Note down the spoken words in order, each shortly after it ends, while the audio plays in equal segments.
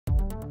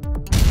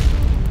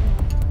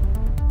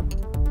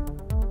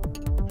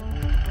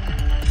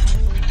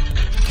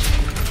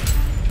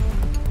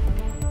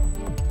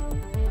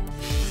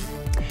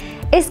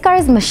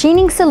ISCAR's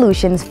machining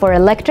solutions for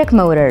electric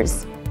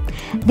motors.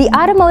 The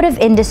automotive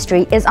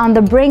industry is on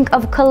the brink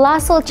of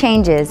colossal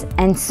changes,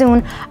 and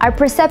soon our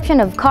perception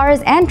of cars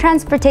and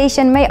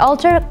transportation may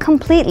alter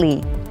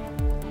completely.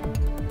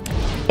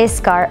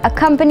 ISCAR, a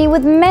company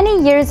with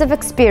many years of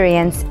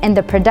experience in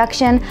the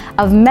production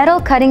of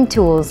metal cutting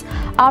tools,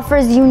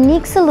 offers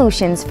unique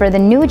solutions for the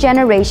new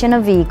generation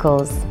of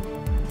vehicles.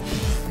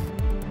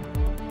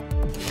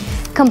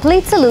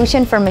 Complete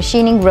solution for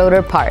machining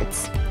rotor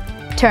parts.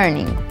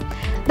 Turning.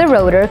 The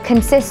rotor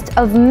consists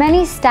of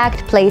many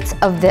stacked plates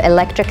of the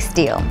electric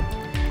steel.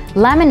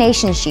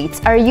 Lamination sheets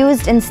are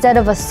used instead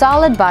of a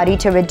solid body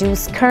to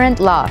reduce current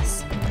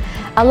loss.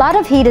 A lot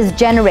of heat is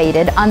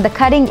generated on the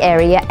cutting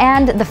area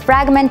and the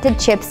fragmented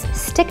chips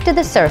stick to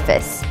the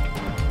surface.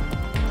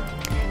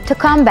 To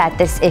combat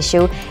this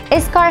issue,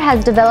 ISCAR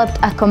has developed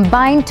a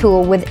combined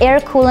tool with air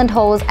coolant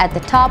holes at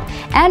the top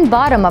and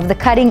bottom of the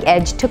cutting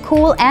edge to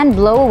cool and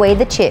blow away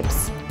the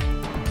chips.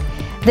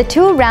 The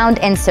two round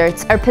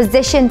inserts are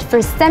positioned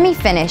for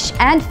semi-finish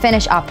and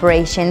finish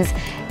operations,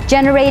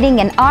 generating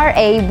an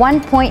RA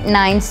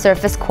 1.9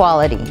 surface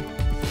quality.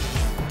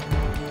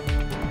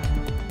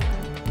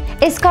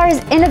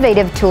 ISCAR's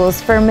innovative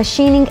tools for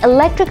machining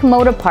electric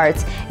motor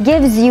parts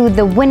gives you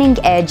the winning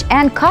edge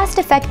and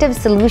cost-effective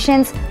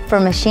solutions for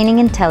machining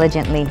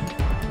intelligently.